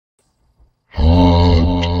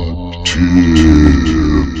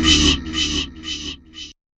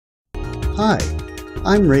Hi,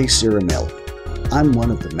 I'm Ray Ciramelli. I'm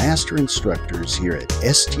one of the master instructors here at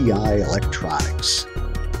STI Electronics.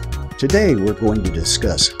 Today we're going to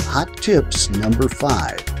discuss hot tips number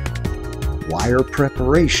 5, wire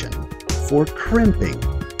preparation for crimping.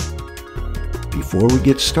 Before we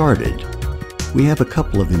get started, we have a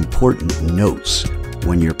couple of important notes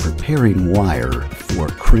when you're preparing wire for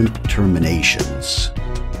crimp terminations.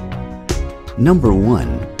 Number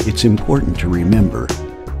 1, it's important to remember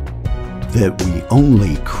that we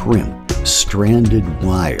only crimp stranded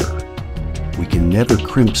wire. We can never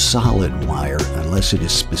crimp solid wire unless it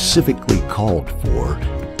is specifically called for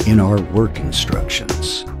in our work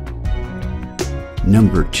instructions.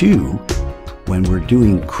 Number 2, when we're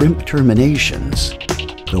doing crimp terminations,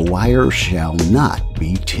 the wire shall not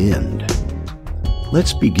be tinned.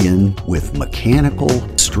 Let's begin with mechanical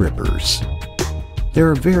strippers. There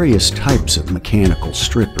are various types of mechanical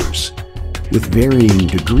strippers with varying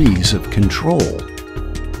degrees of control.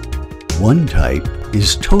 One type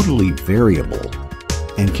is totally variable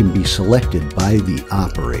and can be selected by the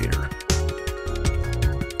operator.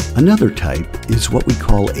 Another type is what we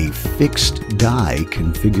call a fixed die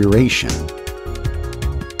configuration.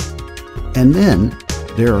 And then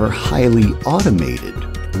there are highly automated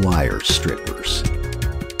wire strippers.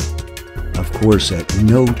 Of course, at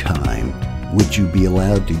no time would you be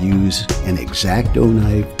allowed to use an X-Acto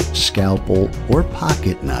knife, scalpel, or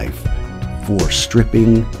pocket knife for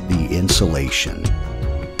stripping the insulation.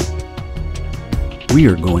 We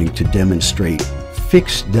are going to demonstrate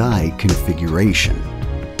fixed die configuration.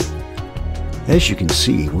 As you can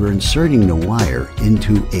see, we're inserting the wire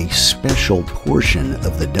into a special portion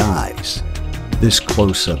of the dies. This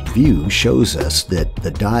close-up view shows us that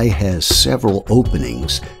the die has several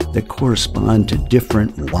openings that correspond to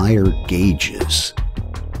different wire gauges.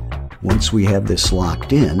 Once we have this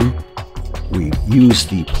locked in, we use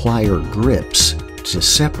the plier grips to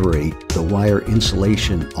separate the wire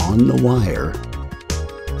insulation on the wire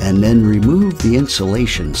and then remove the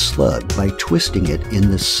insulation slug by twisting it in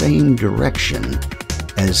the same direction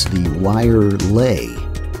as the wire lay.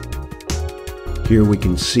 Here we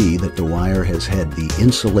can see that the wire has had the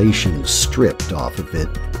insulation stripped off of it,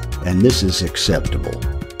 and this is acceptable.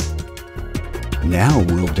 Now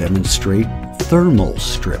we'll demonstrate thermal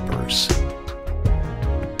strippers.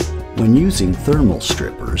 When using thermal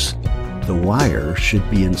strippers, the wire should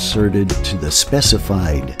be inserted to the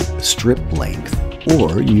specified strip length,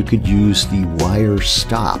 or you could use the wire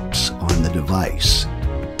stops on the device.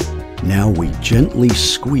 Now we gently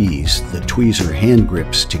squeeze the tweezer hand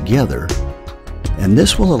grips together, and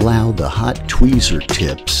this will allow the hot tweezer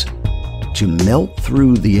tips to melt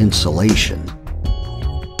through the insulation.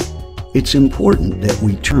 It's important that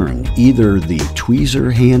we turn either the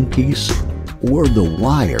tweezer handpiece or the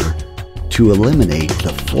wire to eliminate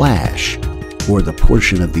the flash or the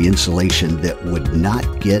portion of the insulation that would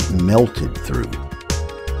not get melted through.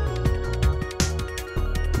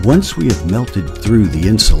 Once we have melted through the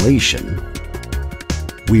insulation,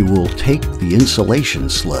 we will take the insulation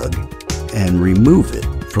slug and remove it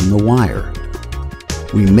from the wire.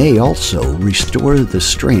 We may also restore the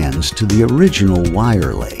strands to the original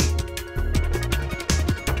wire lay.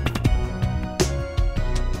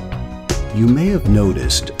 You may have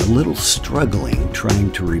noticed a little struggling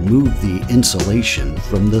trying to remove the insulation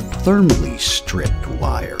from the thermally stripped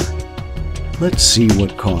wire. Let's see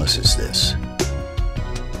what causes this.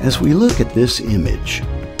 As we look at this image,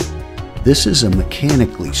 this is a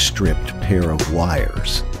mechanically stripped pair of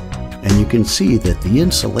wires, and you can see that the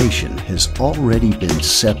insulation has already been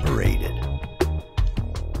separated.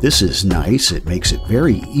 This is nice. It makes it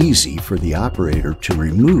very easy for the operator to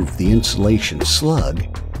remove the insulation slug.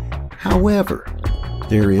 However,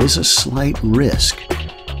 there is a slight risk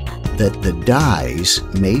that the dies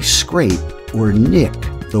may scrape or nick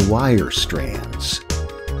the wire strands.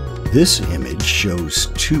 This image shows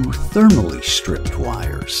 2 thermally stripped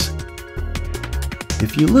wires.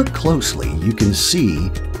 If you look closely, you can see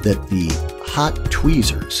that the hot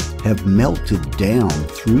tweezers have melted down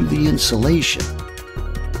through the insulation,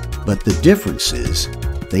 but the difference is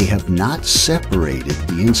they have not separated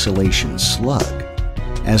the insulation slug.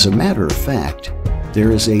 As a matter of fact,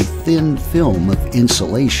 there is a thin film of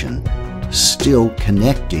insulation still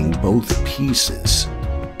connecting both pieces.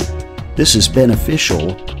 This is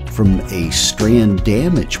beneficial from a strand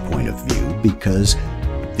damage point of view because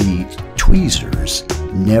the tweezers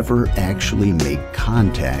never actually make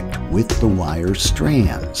contact with the wire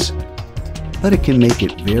strands, but it can make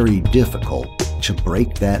it very difficult to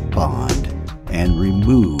break that bond and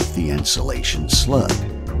remove the insulation slug.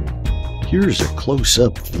 Here's a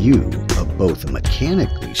close-up view of both a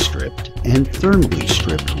mechanically stripped and thermally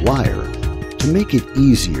stripped wire to make it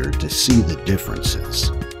easier to see the differences.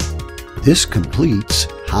 This completes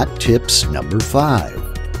Hot Tips number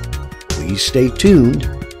 5. Please stay tuned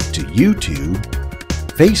to YouTube,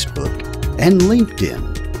 Facebook, and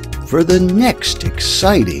LinkedIn for the next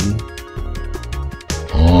exciting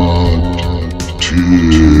Hot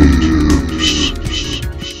Tips.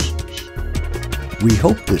 We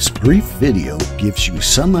hope this brief video gives you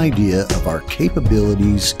some idea of our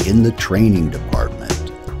capabilities in the training department.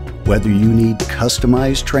 Whether you need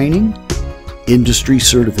customized training, industry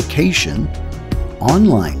certification,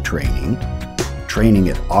 online training, training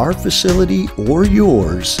at our facility or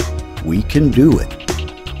yours, we can do it.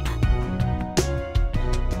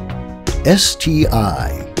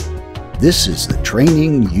 STI. This is the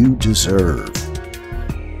training you deserve.